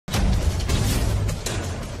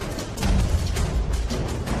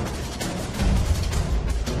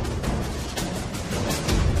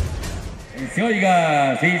se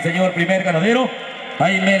oiga, sí señor, primer ganadero,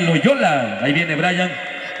 Jaime Loyola, ahí viene Brian,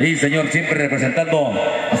 sí señor, siempre representando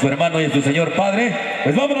a su hermano y a su señor padre.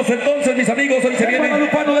 Pues vámonos entonces, mis amigos, hoy se viene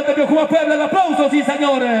Guadalupano de Tepeocuba, Puebla, el aplauso, sí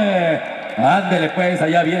señor. Ándele pues,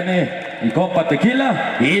 allá viene mi compa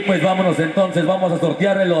Tequila. Y pues vámonos entonces, vamos a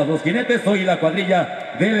sortear los jinetes. Hoy la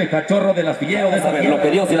cuadrilla del cachorro del astillero de esta lo que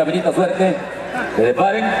Dios y la bendita suerte se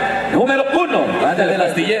deparen. Número 1, antes del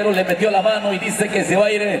astillero le metió la mano y dice que se va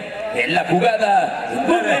a ir en la jugada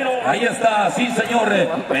número. Ahí está, sí señor,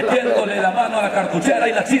 metiéndole la mano a la cartuchera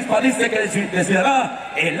y la chispa dice que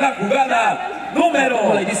desfilará en la jugada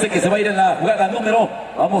número. Le dice que se va a ir en la jugada número.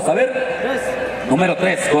 Vamos a ver. Número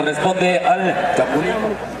 3 corresponde al Chapulín.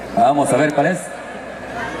 Vamos a ver cuál es.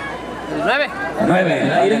 9. 9 en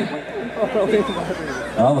el aire.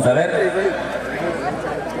 Vamos a ver.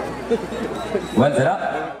 ¿Cuál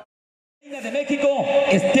será? De México,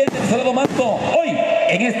 extiende el saludo Mando hoy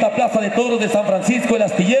en esta plaza de toros de San Francisco el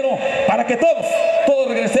Astillero, para que todos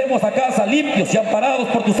regresemos a casa limpios y amparados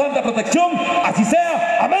por tu santa protección. Así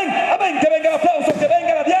sea, amén, amén. Que venga el aplauso, que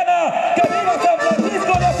venga la Diana, que viva San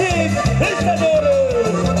Francisco de Asís, el Señor.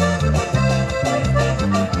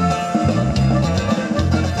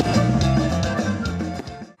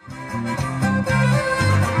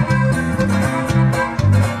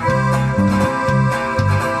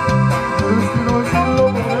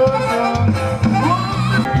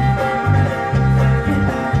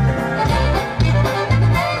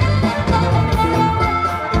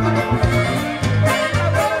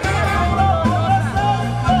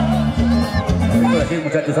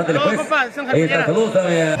 Muchachos, ándale pues. Ahí está, saludos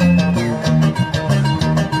también.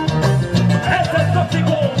 ¡Es el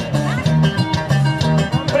tóxico!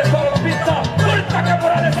 ¡Prepara la pista! ¡Suelta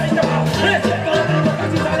Caporales! ¡Ahí te va! ¡Es el tóxico!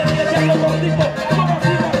 ¡Casi sale y el diablo gordito! ¡Como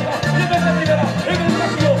así arriba! ¡Y ven la primera! ¡En el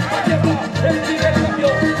cambio! ¡Aquí está! ¡El primer cambio!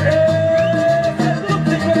 ¡Es el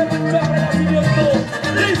tóxico de Rancho Renacimiento!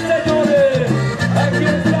 ¡Sí, señores! ¡Aquí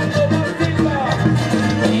está Tomás Silva!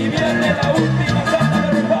 ¡Y viene la última santa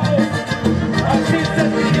de los pavos! Así se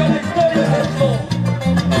escribió la historia de esto.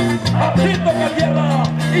 Así toca tierra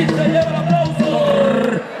y se lleva el aplauso.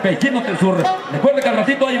 Pequeño del Sur. Recuerden que al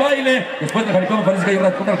ratito hay baile. Después del Jaripón me parece que hay una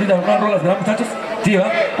ratita de unas rolas, ¿verdad, muchachos? Sí,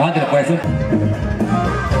 ¿va? Ándale, pues.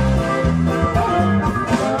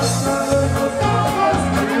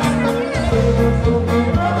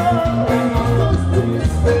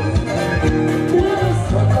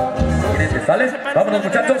 ¿Sales? Vámonos,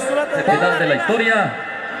 muchachos. Final de la historia.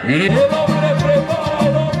 Y... el hombre prepara,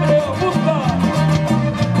 el hombre apunta.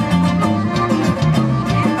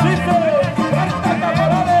 Dice, ¡Carta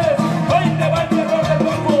Caporales! Hoy te va el terror del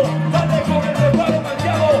cuerpo. Sale con el preparo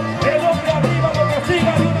manchado. El hombre arriba lo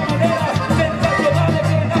castiga de una manera sensacional,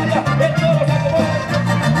 extraordinaria. El toro se acomoda.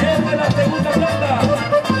 Viene la segunda tanda.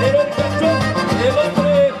 El cachón, el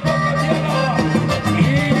hombre toca tierra. Y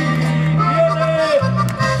viene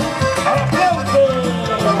al aplauso.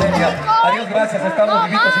 Adiós, gracias, estamos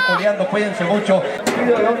vivitos y coleando, cuídense mucho.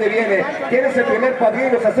 ¿De dónde viene? ¿Quién es el primer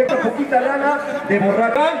padrino? Se acerca poquita lana de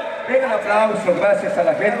Volar. Vengan aplausos, gracias a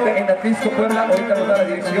la gente en Atlisco, Puebla. Ahorita nos da la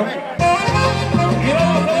dirección. Y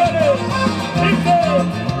vamos a darle. ¡Listo!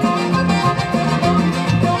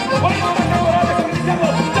 ¡Bonito Carta Morales,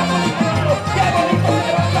 organizamos! ¡Qué bonito se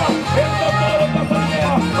levanta! ¡Esto todo pasa la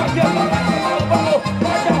idea! ¡Aquí está Rancho, Guadalupano!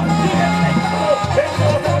 ¡Vaya! ¡Sigue el éxito! ¡Esto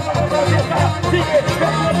se va a pasar la fiesta! ¡Sigue!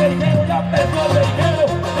 ¡Perdió el dinero! ¡Ya perdió el dinero!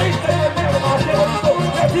 ¡Listo! ¡Más que bonito!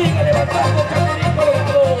 ¡Se sigue levantando Chapulín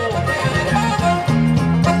Colorado!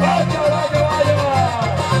 ¡Vaya, vaya, vaya!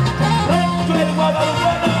 ¡Rancho del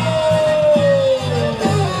Guadalupano!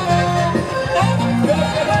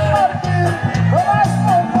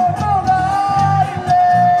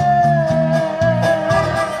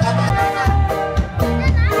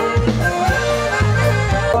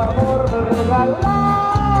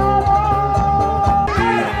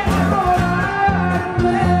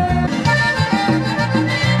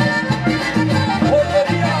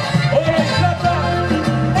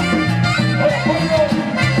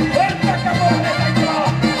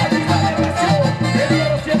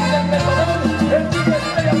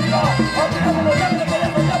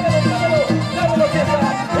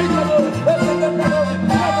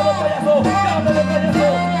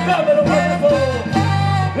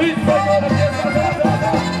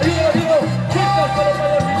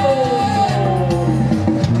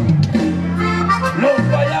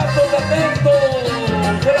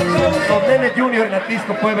 en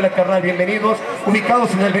Atisco, Puebla, carnal, bienvenidos.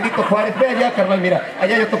 Ubicados en el Benito Juárez. Ve allá, carnal, mira,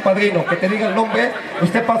 allá hay otro padrino, que te diga el nombre.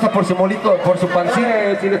 Usted pasa por su molito, por su pancín.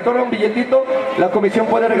 Si les torna un billetito, la comisión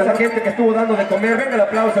puede regalar a gente que estuvo dando de comer. Venga el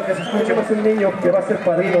aplauso, que se escuche. Es un niño que va a ser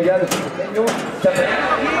padrino ya de su pequeño.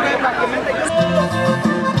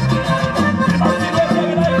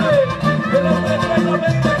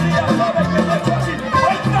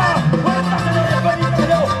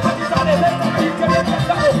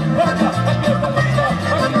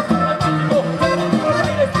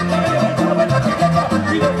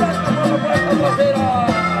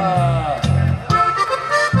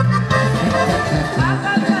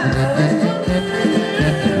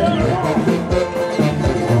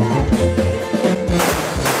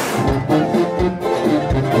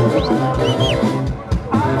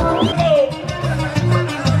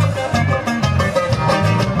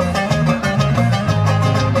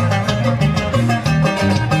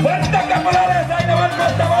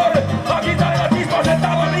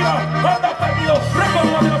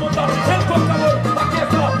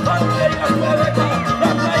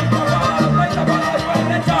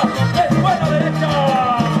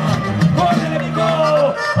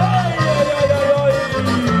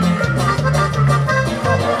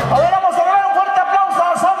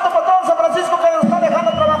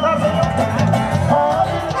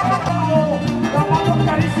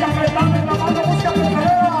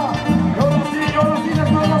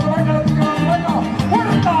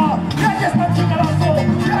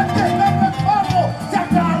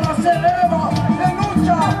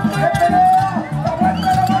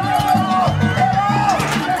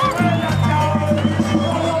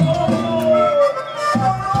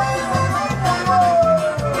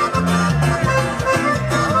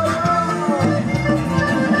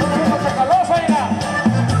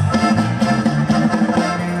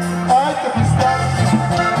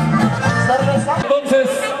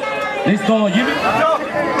 Listo, Jimmy.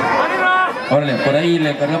 Órale, por ahí le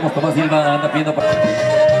encargamos. Tomás Silva anda pidiendo para...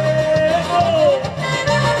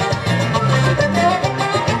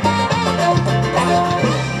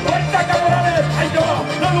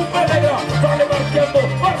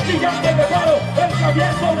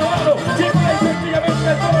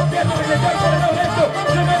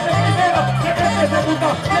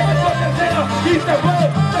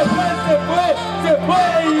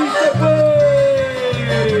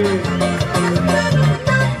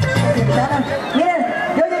 Miren,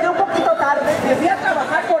 yo llegué un poquito tarde, me fui a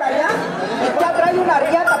trabajar por allá y ya trae una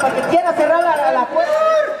riata para que quiera cerrar la puerta.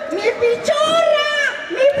 ¡Mi pichorra!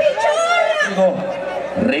 ¡Mi pichorra!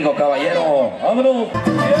 Rico caballero, vámonos.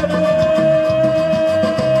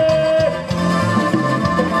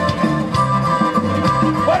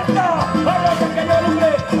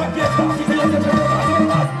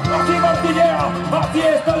 Aquí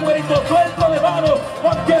está el güerito, suelto de mano.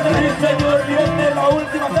 Aquí el señor viene la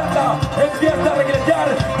última tanda. Empieza a regresar.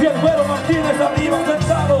 Y el güero Martínez arriba.